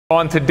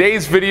On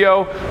today's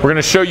video, we're going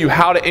to show you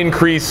how to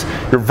increase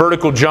your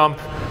vertical jump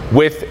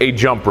with a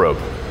jump rope.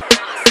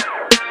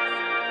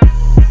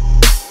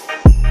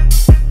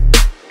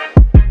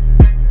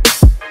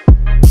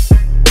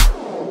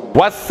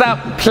 What's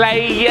up,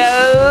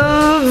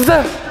 players?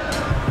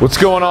 What's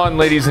going on,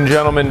 ladies and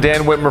gentlemen?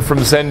 Dan Whitmer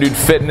from Zen Dude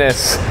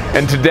Fitness,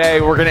 and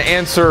today we're going to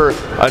answer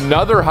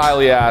another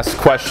highly asked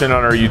question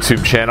on our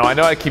YouTube channel. I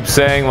know I keep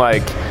saying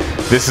like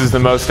this is the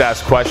most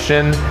asked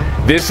question.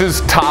 This is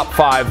top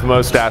 5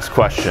 most asked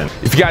question.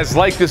 If you guys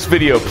like this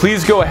video,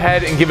 please go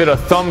ahead and give it a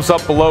thumbs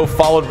up below,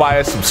 followed by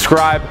a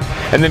subscribe,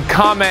 and then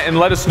comment and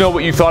let us know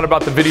what you thought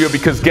about the video,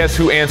 because guess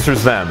who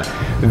answers them?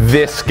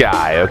 This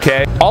guy,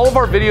 okay? All of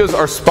our videos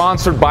are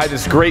sponsored by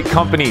this great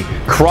company,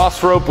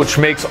 Crossrope, which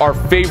makes our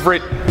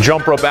favorite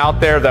jump rope out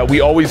there that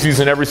we always use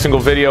in every single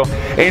video,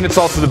 and it's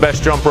also the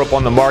best jump rope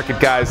on the market,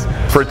 guys.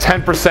 For a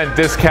 10%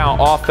 discount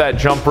off that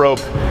jump rope,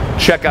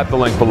 check out the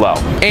link below.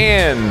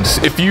 And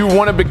if you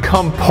want to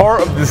become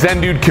part of the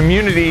Zen Dude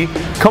community,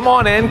 come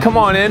on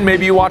in.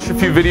 Maybe you watched a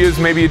few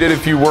videos, maybe you did a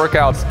few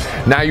workouts,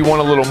 now you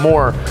want a little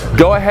more.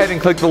 Go ahead and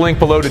click the link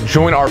below to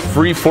join our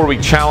free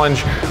 4-week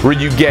challenge, where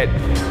you get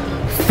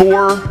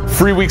 4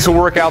 free weeks of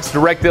workouts,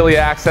 direct daily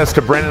access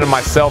to Brandon and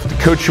myself to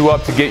coach you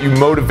up, to get you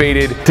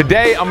motivated.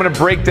 Today, I'm going to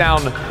break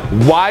down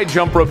why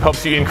jump rope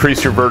helps you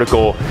increase your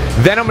vertical.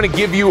 Then I'm going to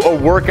give you a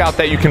workout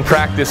that you can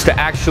practice to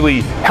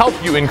actually help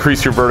you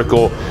increase your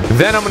vertical.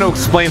 Then I'm going to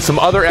explain some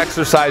other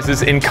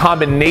exercises in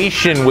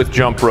combination with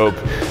jump rope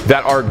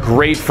that are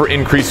great for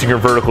increasing your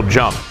vertical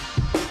jump.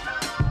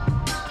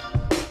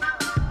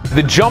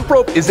 The jump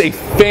rope is a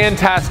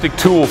fantastic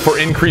tool for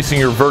increasing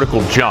your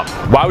vertical jump.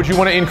 Why would you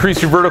want to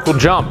increase your vertical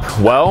jump?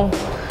 Well,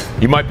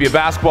 you might be a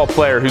basketball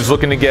player who's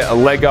looking to get a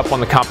leg up on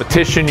the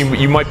competition.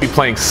 You might be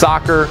playing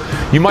soccer.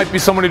 You might be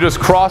someone who does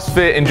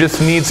CrossFit and just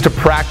needs to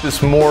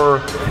practice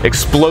more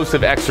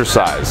explosive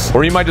exercise.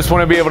 Or you might just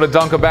want to be able to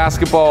dunk a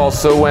basketball,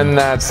 so when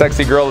that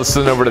sexy girl is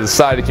sitting over to the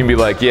side, it can be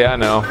like, yeah, I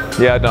know.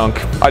 Yeah,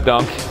 I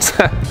dunk.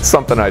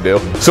 Something I do.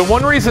 So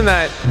one reason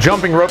that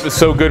jumping rope is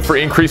so good for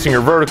increasing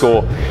your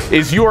vertical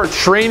is you are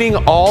training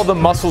all the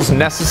muscles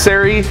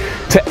necessary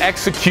to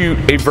execute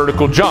a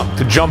vertical jump,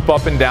 to jump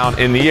up and down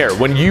in the air.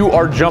 When you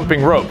are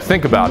jumping rope,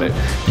 think about it.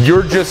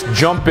 You're just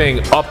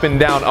jumping up and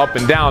down, up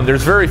and down.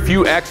 There's very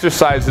few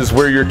exercises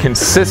where you're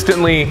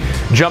consistently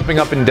jumping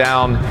up and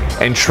down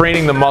and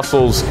training the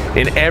muscles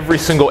in every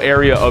single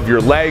area of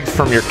your legs,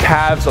 from your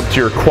calves up to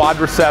your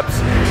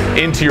quadriceps,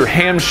 into your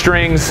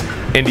hamstrings,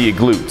 into your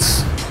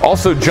glutes.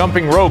 Also,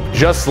 jumping rope,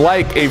 just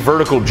like a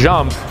vertical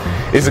jump,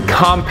 is a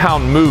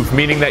compound move,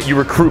 meaning that you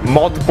recruit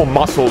multiple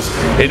muscles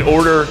in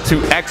order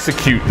to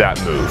execute that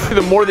move.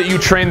 The more that you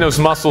train those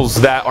muscles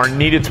that are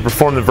needed to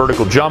perform the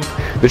vertical jump,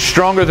 the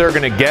stronger they're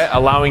going to get,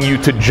 allowing you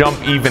to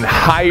jump even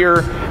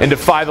higher and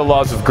defy the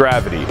laws of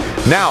gravity.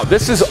 Now,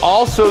 this is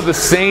also the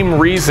same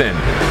reason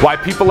why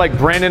people like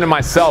Brandon and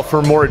myself, who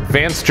are more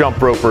advanced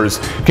jump ropers,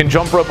 can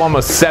jump rope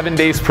almost 7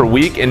 days per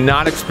week and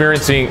not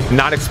experience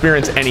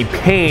any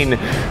pain,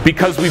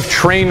 because we've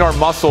trained our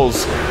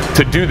muscles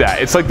to do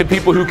that. It's like the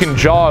people who can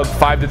jog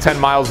 5 to 10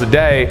 miles a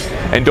day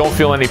and don't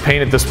feel any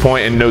pain at this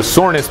point and no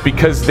soreness,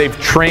 because they've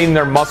trained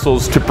their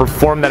muscles to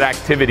perform that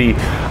activity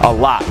a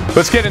lot.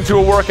 Let's get into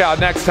a workout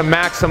next to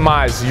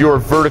maximize your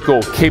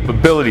vertical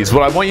capabilities.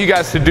 What I want you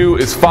guys to do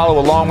is follow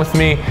along with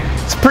me.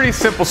 It's a pretty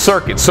simple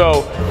circuit.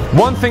 So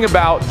one thing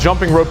about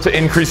jumping rope to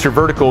increase your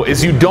vertical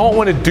is you don't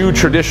want to do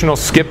traditional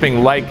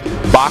skipping like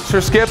boxer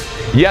skip.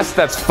 Yes,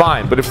 that's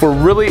fine, but if we're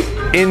really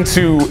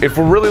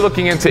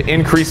looking into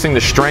increasing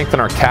the strength in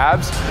our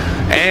calves,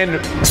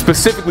 and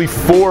specifically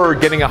for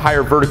getting a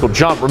higher vertical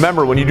jump,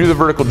 remember, when you do the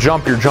vertical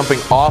jump, you're jumping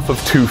off of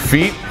 2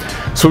 feet.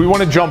 So we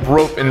want to jump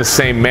rope in the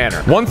same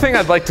manner. One thing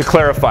I'd like to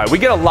clarify, we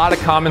get a lot of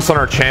comments on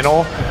our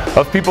channel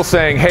of people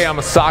saying, hey, I'm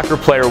a soccer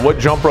player, what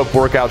jump rope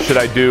workout should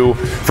I do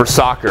for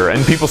soccer?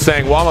 And people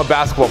saying, well, I'm a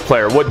basketball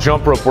player, what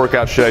jump rope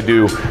workout should I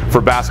do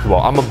for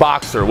basketball? I'm a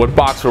boxer, what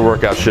boxer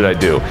workout should I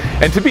do?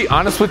 And to be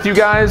honest with you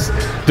guys,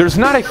 there's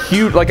not a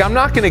huge, I'm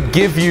not going to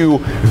give you,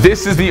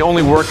 this is the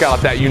only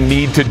workout that you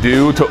need to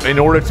do in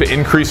order to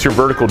increase your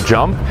vertical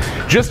jump.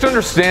 Just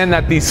understand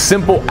that the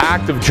simple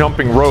act of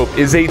jumping rope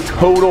is a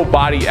total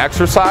body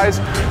exercise,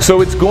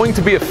 so it's going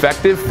to be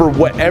effective for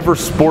whatever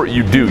sport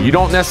you do. You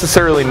don't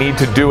necessarily need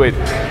to do it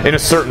in a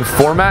certain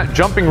format.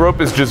 Jumping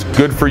rope is just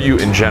good for you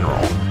in general.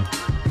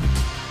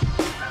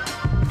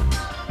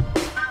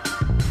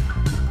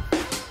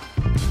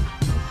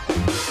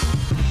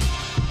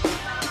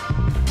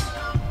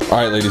 All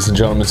right, ladies and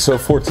gentlemen, so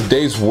for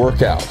today's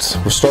workout,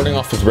 we're starting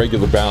off with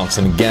regular balance.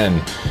 And again,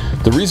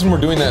 the reason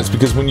we're doing that is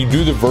because when you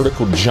do the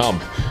vertical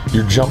jump,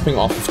 you're jumping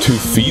off of 2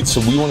 feet,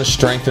 so we want to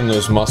strengthen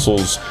those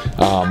muscles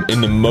in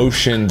the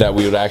motion that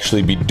we would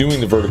actually be doing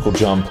the vertical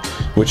jump,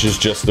 which is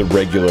just the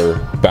regular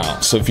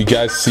bounce. So if you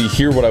guys see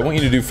here, what I want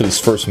you to do for this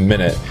first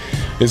minute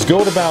is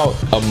go at about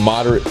a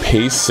moderate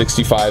pace,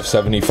 65,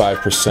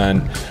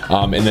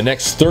 75%. In the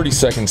next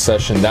 30-second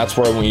session, that's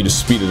where I want you to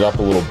speed it up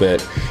a little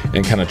bit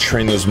and kind of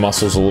train those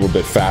muscles a little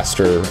bit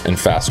faster and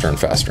faster and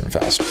faster and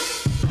faster.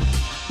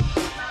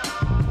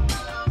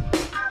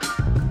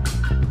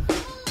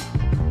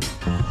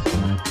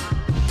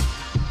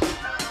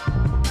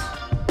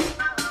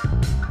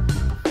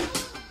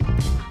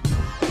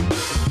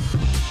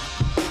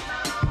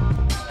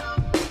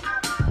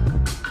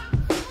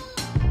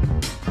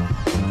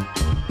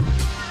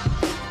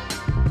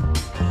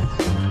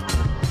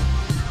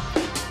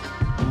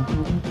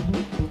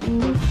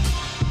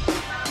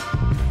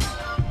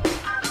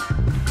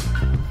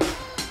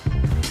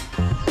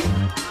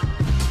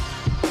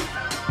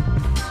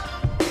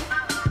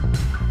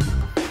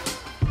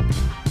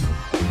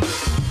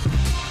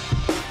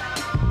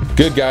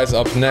 Good, guys.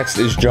 Up next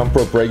is jump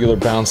rope regular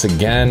bounce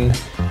again.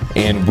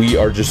 And we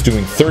are just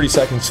doing 30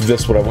 seconds of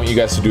this. What I want you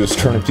guys to do is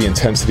turn up the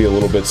intensity a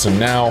little bit. So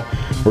now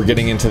we're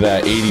getting into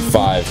that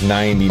 85,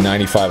 90,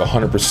 95,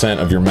 100%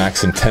 of your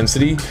max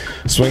intensity.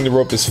 Swing the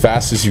rope as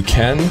fast as you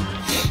can.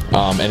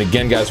 And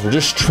again, guys, we're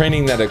just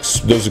training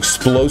those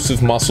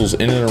explosive muscles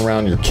in and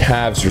around your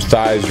calves, your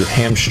thighs, your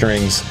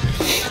hamstrings,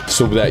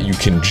 so that you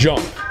can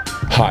jump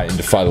high and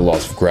defy the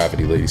laws of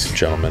gravity, ladies and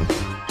gentlemen.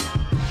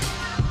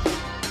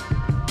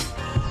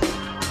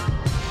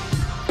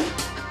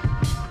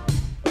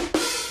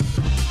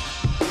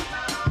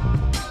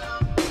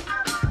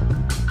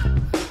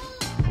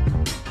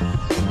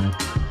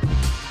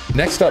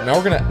 Next up, now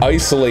we're going to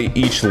isolate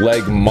each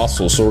leg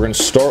muscle. So we're going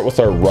to start with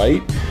our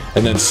right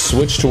and then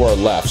switch to our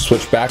left.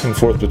 Switch back and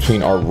forth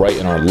between our right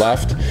and our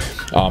left.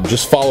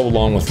 Just follow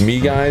along with me,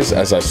 guys,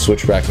 as I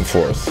switch back and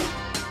forth.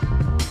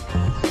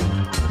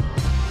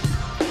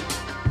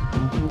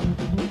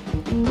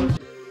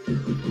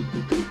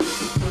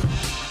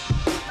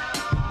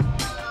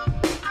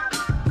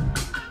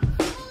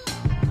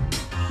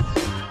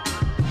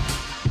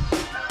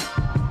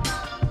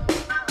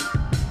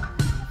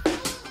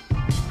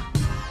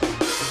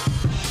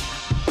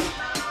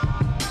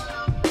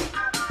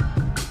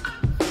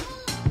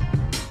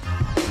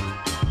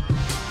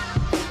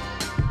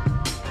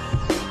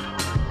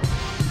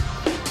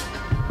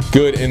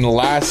 Good, and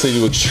lastly,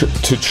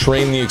 to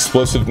train the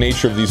explosive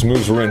nature of these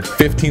moves, we're in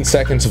 15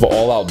 seconds of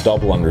all-out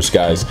double unders,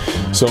 guys.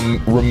 So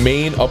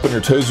remain up on your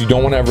toes. You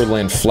don't want to ever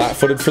land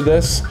flat-footed for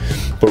this,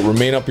 but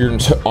remain up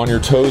on your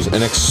toes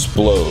and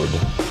explode.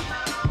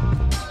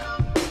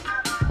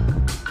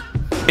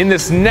 In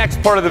this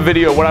next part of the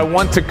video, what I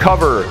want to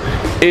cover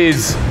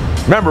is,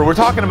 remember, we're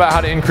talking about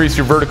how to increase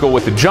your vertical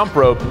with the jump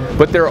rope,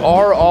 but there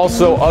are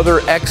also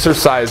other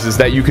exercises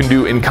that you can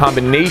do in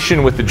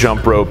combination with the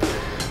jump rope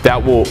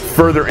that will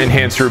further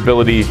enhance your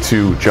ability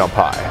to jump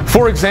high.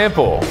 For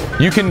example,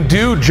 you can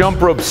do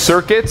jump rope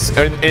circuits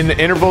in the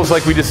intervals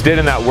like we just did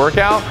in that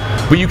workout,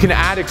 but you can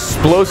add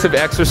explosive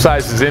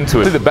exercises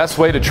into it. The best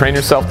way to train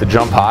yourself to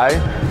jump high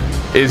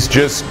is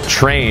just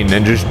train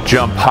and just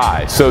jump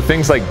high. So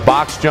things like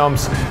box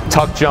jumps,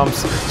 tuck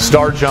jumps,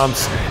 star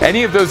jumps,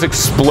 any of those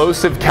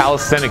explosive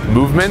calisthenic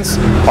movements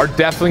are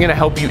definitely gonna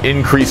help you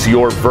increase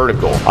your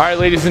vertical. All right,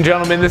 ladies and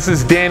gentlemen, this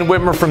is Dan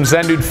Whitmer from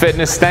Zen Dude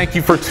Fitness. Thank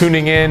you for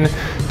tuning in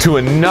to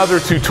another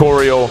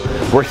tutorial.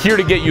 We're here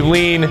to get you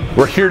lean.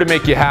 We're here to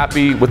make you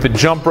happy with the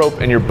jump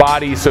rope and your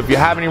body. So if you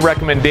have any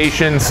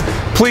recommendations,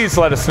 please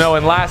let us know.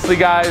 And lastly,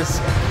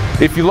 guys,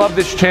 if you love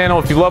this channel,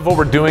 if you love what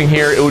we're doing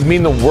here, it would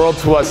mean the world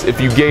to us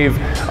if you gave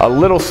a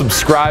little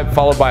subscribe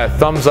followed by a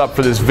thumbs up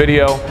for this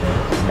video.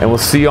 And we'll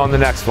see you on the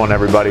next one,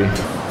 everybody.